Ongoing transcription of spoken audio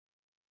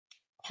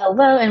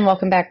Hello and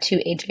welcome back to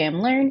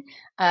AJM Learn.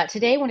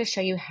 Today I want to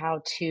show you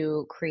how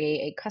to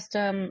create a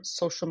custom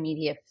social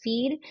media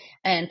feed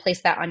and place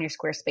that on your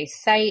Squarespace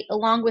site,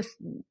 along with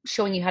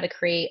showing you how to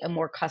create a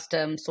more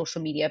custom social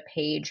media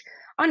page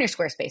on your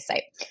Squarespace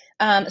site.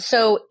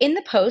 So in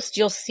the post,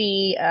 you'll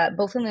see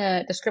both in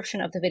the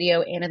description of the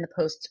video and in the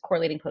post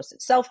correlating post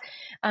itself,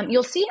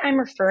 you'll see I'm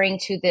referring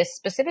to this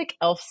specific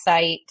Elf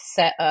site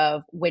set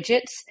of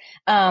widgets.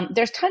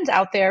 There's tons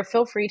out there.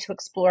 Feel free to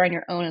explore on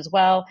your own as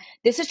well.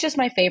 This is just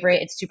my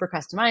favorite. It's super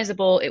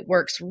customizable. It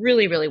works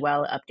really, really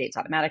well. It updates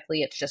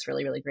automatically. It's just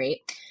really, really great.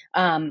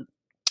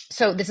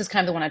 So this is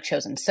kind of the one I've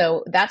chosen.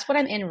 So that's what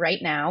I'm in right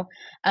now.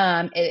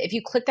 If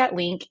you click that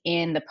link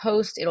in the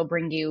post, it'll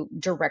bring you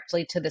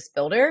directly to this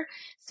builder.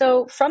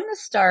 So from the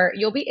start,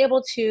 you'll be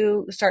able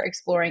to start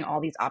exploring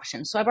all these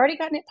options. So I've already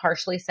gotten it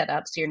partially set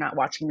up, so you're not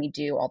watching me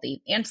do all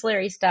the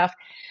ancillary stuff,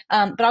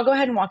 but I'll go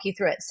ahead and walk you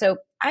through it. So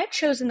I've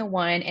chosen the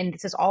one, and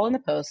this is all in the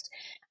post.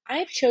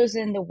 I've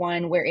chosen the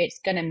one where it's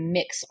going to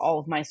mix all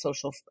of my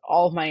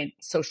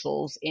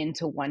socials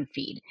into one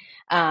feed.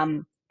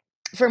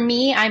 For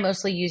me, I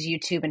mostly use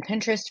YouTube and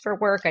Pinterest for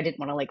work. I didn't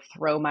want to like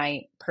throw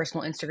my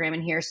personal Instagram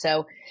in here.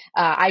 So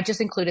I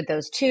just included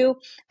those two.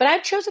 But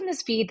I've chosen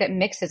this feed that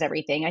mixes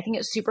everything. I think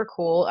it's super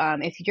cool.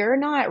 If you're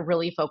not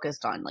really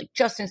focused on like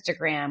just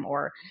Instagram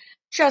or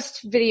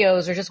just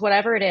videos or just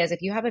whatever it is,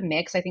 if you have a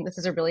mix, I think this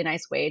is a really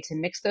nice way to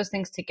mix those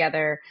things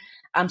together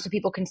so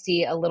people can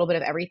see a little bit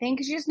of everything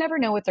because you just never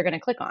know what they're going to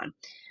click on.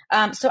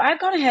 So I've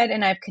gone ahead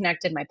and I've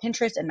connected my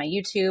Pinterest and my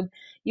YouTube.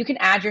 You can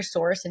add your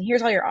source and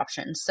here's all your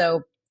options.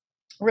 So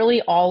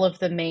really all of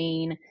the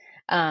main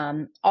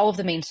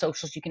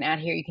socials you can add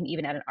here. You can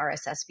even add an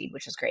RSS feed,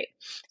 which is great.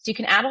 So you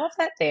can add all of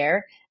that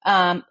there.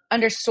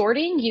 Under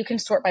sorting, you can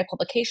sort by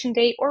publication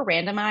date or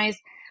randomize.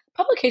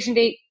 Publication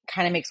date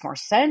kind of makes more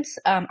sense.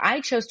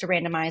 I chose to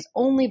randomize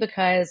only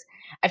because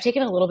I've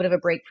taken a little bit of a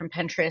break from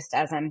Pinterest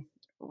as I'm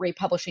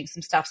republishing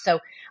some stuff.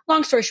 So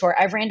long story short,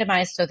 I've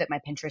randomized so that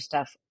my Pinterest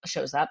stuff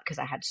shows up because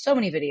I had so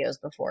many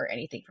videos before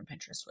anything from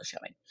Pinterest was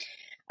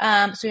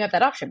showing. So you have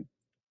that option.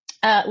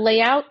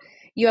 Layout.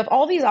 You have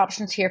all these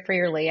options here for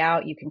your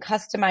layout. You can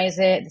customize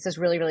it. This is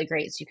really, really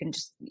great. So you can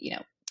just,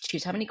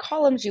 choose how many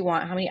columns you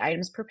want, how many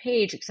items per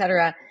page,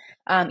 etc.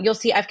 You'll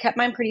see I've kept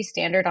mine pretty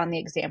standard on the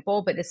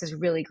example, but this is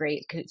really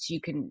great because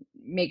you can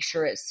make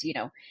sure it's,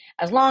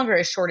 as long or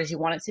as short as you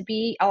want it to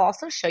be. I'll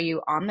also show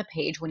you on the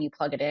page when you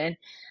plug it in.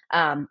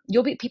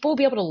 People will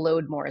be able to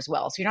load more as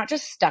well. So you're not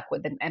just stuck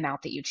with the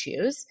amount that you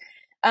choose.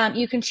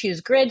 You can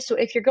choose grid. So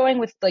if you're going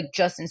with like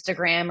just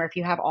Instagram or if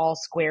you have all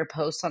square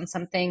posts on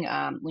something,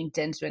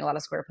 LinkedIn's doing a lot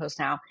of square posts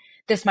now,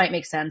 this might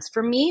make sense.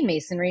 For me,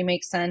 masonry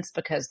makes sense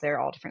because they're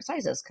all different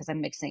sizes because I'm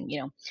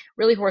mixing,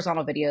 really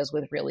horizontal videos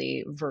with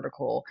really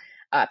vertical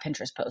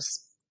Pinterest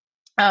posts.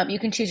 You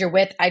can choose your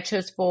width. I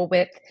chose full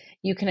width.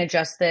 You can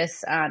adjust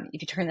this.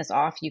 If you turn this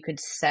off, you could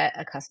set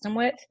a custom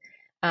width.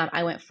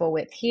 I went full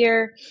width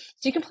here.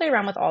 So you can play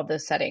around with all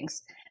those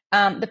settings.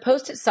 The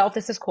post itself,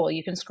 this is cool.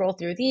 You can scroll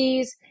through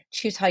these,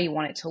 choose how you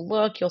want it to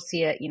look. You'll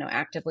see it,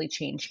 actively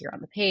change here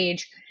on the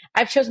page.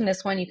 I've chosen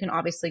this one. You can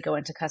obviously go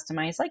into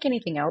customize like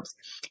anything else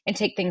and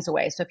take things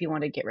away. So if you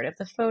want to get rid of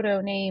the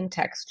photo, name,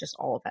 text, just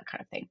all of that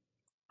kind of thing.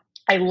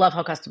 I love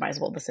how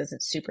customizable this is.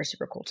 It's super,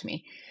 super cool to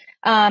me.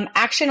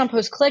 Action on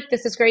post click.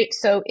 This is great.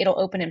 So it'll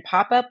open in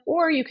pop-up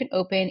or you can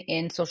open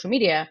in social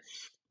media.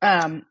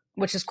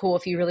 Which is cool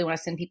if you really want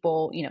to send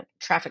people,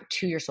 traffic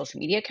to your social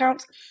media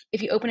accounts.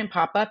 If you open in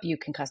pop-up, you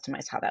can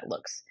customize how that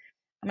looks.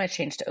 I'm going to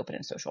change to open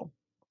in social.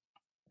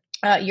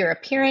 Your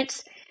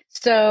appearance.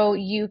 So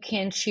you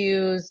can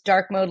choose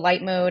dark mode,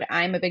 light mode.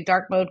 I'm a big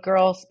dark mode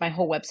girl. My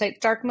whole website's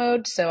dark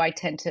mode, so I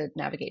tend to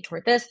navigate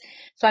toward this.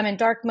 So I'm in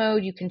dark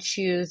mode. You can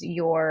choose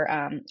your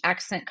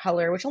accent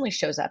color, which only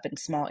shows up in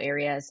small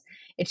areas.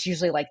 It's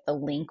usually like the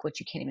link, which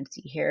you can't even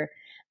see here.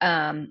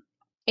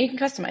 And you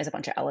can customize a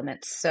bunch of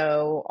elements.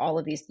 So all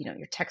of these,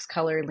 your text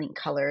color, link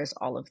colors,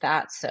 all of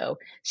that. So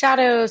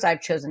shadows,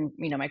 I've chosen,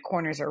 my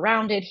corners are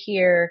rounded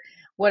here,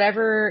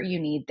 whatever you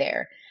need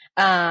there.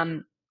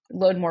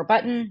 Load more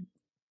button.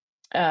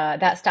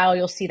 That style,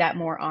 you'll see that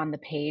more on the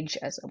page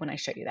as when I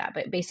show you that.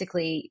 But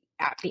basically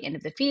at the end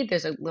of the feed,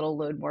 there's a little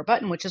load more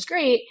button, which is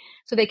great.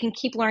 So they can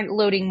keep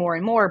loading more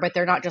and more, but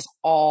they're not just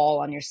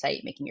all on your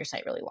site, making your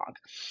site really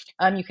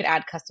long. You could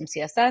add custom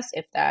CSS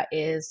if that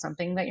is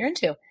something that you're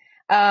into.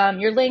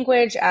 Your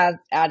language, add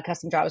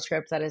custom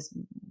JavaScript. That is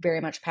very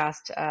much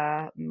past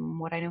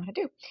what I know how to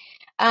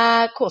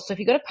do. Cool. So if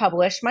you go to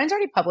publish, mine's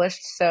already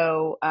published,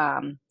 so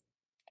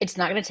it's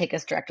not going to take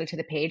us directly to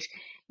the page.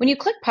 When you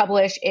click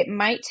publish, it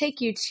might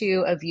take you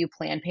to a view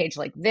plan page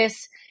like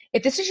this.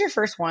 If this is your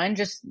first one,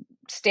 just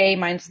stay.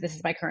 This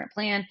is my current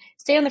plan.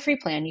 Stay on the free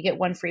plan. You get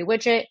one free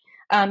widget.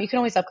 You can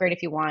always upgrade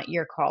if you want.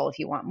 Your call if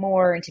you want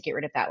more and to get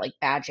rid of that like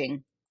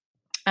badging.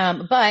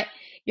 But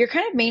your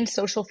kind of main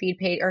social feed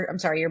page,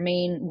 your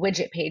main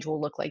widget page will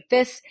look like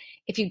this.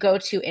 If you go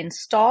to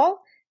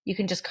install, you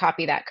can just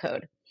copy that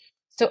code.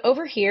 So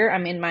over here,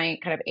 I'm in my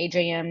kind of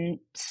AJM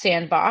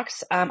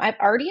sandbox. I've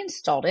already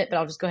installed it, but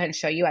I'll just go ahead and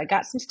show you. I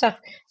got some stuff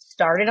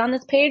started on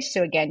this page.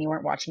 So again, you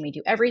weren't watching me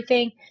do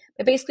everything,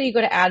 but basically you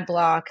go to add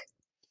block,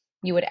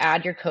 you would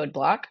add your code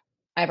block.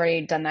 I've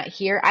already done that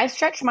here. I've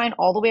stretched mine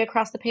all the way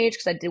across the page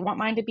because I did want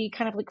mine to be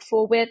kind of like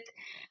full width.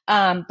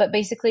 But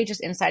basically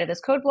just inside of this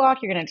code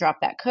block, you're going to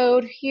drop that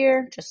code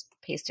here, just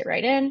paste it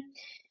right in.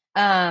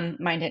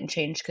 Mine didn't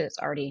change because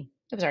it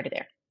was already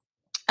there.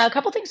 A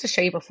couple things to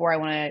show you before I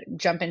want to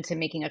jump into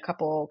making a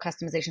couple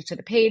customizations to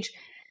the page.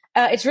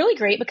 It's really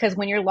great because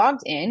when you're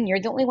logged in, you're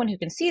the only one who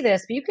can see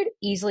this, but you could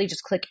easily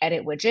just click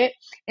edit widget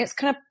and it's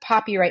going to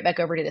pop you right back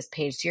over to this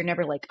page. So you're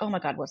never like, oh my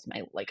God,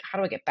 how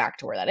do I get back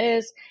to where that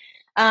is?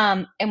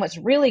 And what's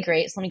really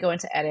great is let me go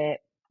into edit.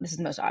 This is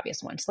the most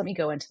obvious one. So let me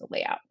go into the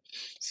layout.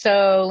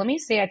 So let me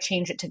say I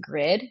change it to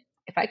grid.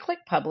 If I click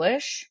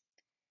publish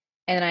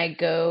and then I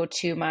go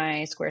to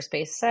my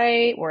Squarespace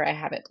site where I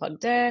have it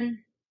plugged in,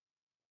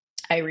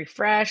 I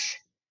refresh,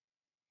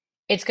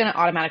 it's going to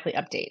automatically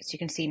update. So you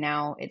can see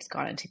now it's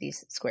gone into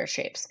these square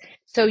shapes.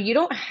 So you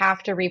don't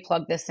have to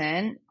replug this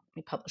in. Let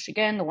me publish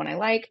again, the one I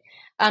like.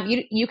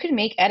 You can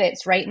make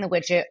edits right in the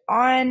widget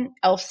on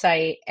Elf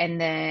site,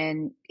 and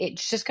then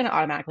it's just going to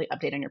automatically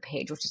update on your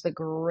page, which is the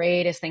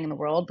greatest thing in the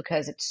world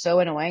because it's so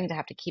annoying to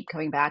have to keep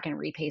coming back and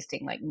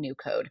repasting like new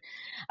code.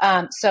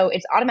 So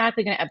it's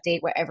automatically going to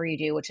update whatever you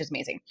do, which is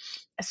amazing.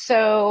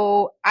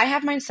 So I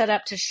have mine set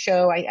up to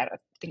show, I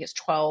think it's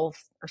 12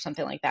 or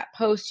something like that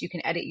posts. You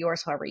can edit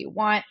yours however you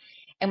want.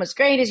 And what's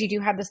great is you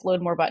do have this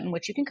load more button,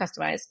 which you can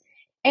customize.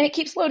 And it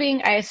keeps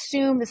loading, I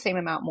assume the same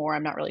amount more,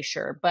 I'm not really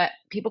sure, but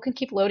people can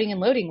keep loading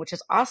and loading, which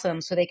is awesome.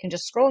 So they can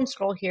just scroll and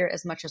scroll here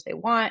as much as they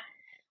want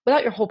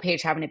without your whole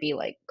page having to be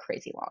like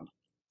crazy long.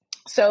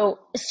 So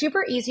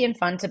super easy and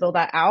fun to build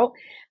that out.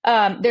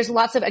 There's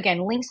lots of, again,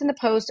 links in the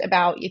post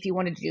about if you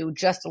want to do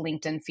just a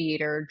LinkedIn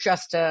feed or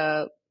just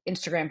a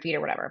Instagram feed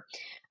or whatever.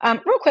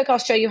 Real quick, I'll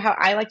show you how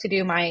I like to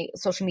do my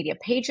social media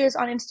pages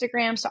on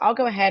Instagram. So I'll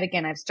go ahead,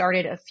 again, I've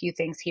started a few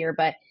things here,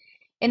 but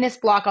in this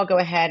block, I'll go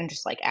ahead and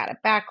just like add a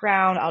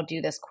background. I'll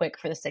do this quick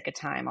for the sake of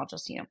time. I'll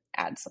just,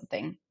 add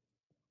something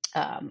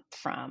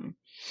from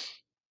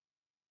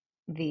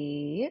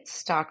the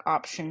stock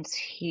options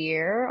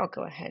here. I'll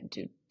go ahead and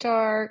do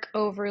dark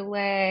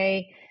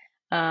overlay.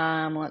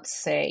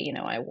 Let's say,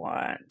 I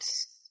want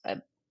a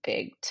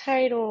big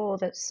title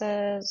that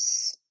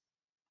says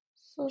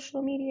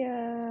social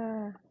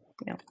media,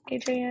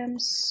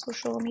 AJM's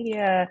social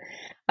media,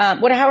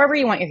 however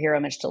you want your hero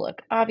image to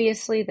look.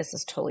 Obviously, this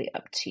is totally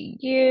up to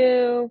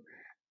you.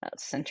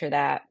 Let's center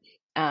that.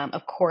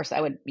 Of course,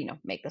 I would,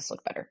 make this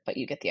look better, but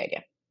you get the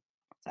idea.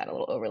 Let's add a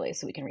little overlay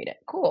so we can read it.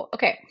 Cool.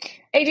 Okay.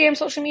 AJM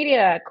social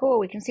media. Cool.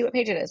 We can see what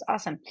page it is.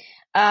 Awesome.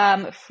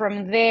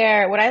 From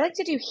there, what I like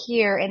to do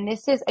here, and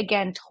this is,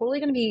 again, totally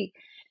going to be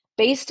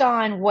based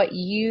on what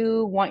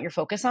you want your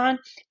focus on.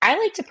 I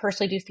like to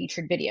personally do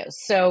featured videos.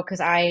 So,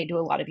 because I do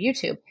a lot of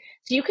YouTube.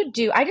 So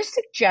I just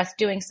suggest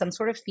doing some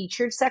sort of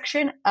featured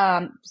section.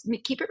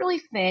 Keep it really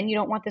thin. You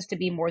don't want this to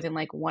be more than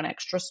like one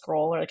extra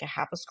scroll or like a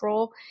half a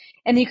scroll.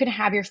 And then you can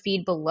have your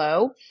feed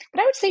below.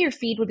 But I would say your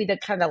feed would be the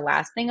kind of the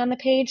last thing on the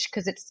page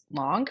because it's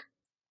long.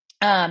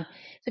 So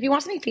if you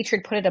want something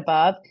featured, put it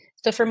above.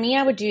 So for me,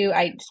 I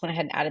just went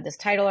ahead and added this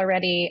title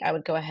already. I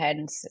would go ahead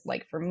and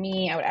for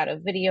me, I would add a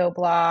video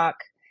block.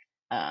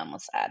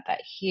 Let's add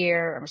that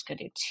here. I'm just going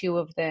to do 2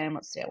 of them.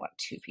 Let's say I want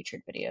 2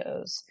 featured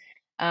videos.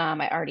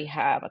 I already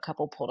have a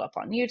couple pulled up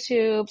on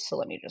YouTube, so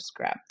let me just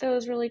grab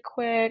those really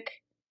quick,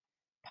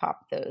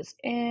 pop those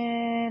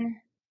in.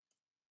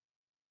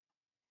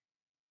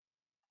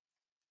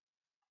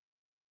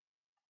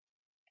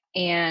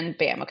 And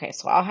bam. Okay,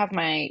 so I'll have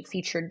my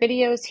featured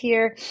videos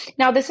here.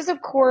 Now, this is,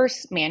 of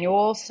course,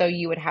 manual, so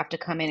you would have to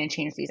come in and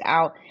change these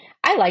out.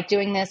 I like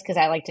doing this because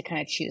I like to kind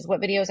of choose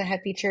what videos I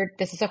have featured.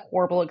 This is a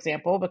horrible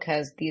example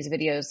because these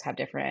videos have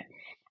different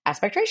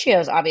aspect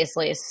ratios,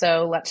 obviously.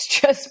 So let's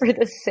just, for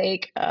the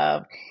sake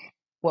of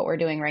what we're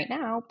doing right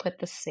now, put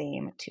the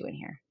same 2 in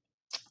here.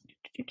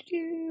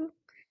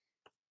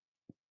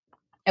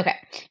 Okay,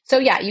 so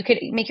yeah, you could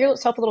make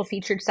yourself a little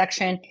featured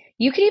section.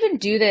 You could even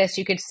do this.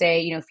 You could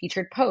say,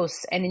 featured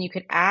posts, and then you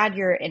could add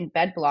your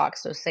embed block.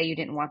 So say you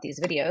didn't want these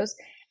videos,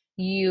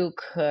 you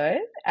could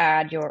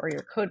add your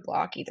code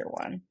block, either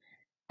one,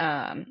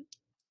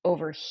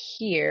 over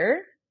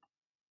here.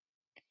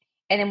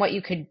 And then what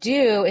you could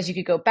do is you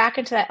could go back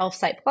into that Elf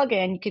site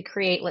plugin. You could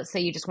create, let's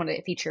say you just wanted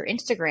to feature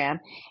Instagram,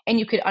 and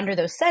you could, under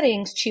those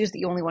settings, choose that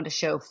you only want to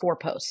show 4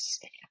 posts.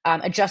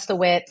 Adjust the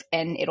width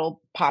and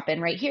it'll pop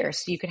in right here.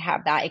 So you could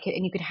have that,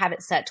 and you could have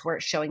it set to where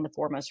it's showing the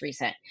 4 most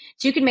recent.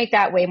 So you can make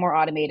that way more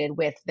automated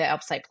with the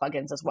Elf site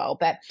plugins as well.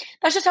 But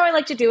that's just how I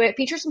like to do it.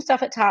 Feature some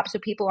stuff at top so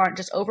people aren't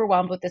just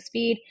overwhelmed with this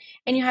feed,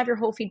 and you have your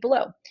whole feed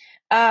below.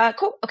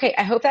 Cool. Okay,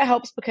 I hope that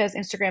helps because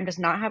Instagram does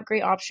not have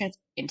great options.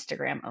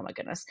 Instagram, oh my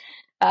goodness.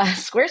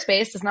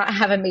 Squarespace does not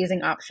have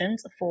amazing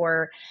options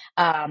for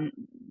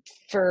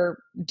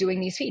doing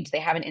these feeds. They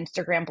have an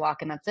Instagram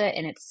block and that's it.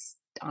 And it's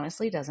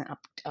honestly doesn't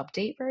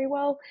update very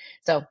well.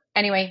 So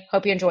anyway,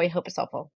 hope you enjoy. Hope it's helpful.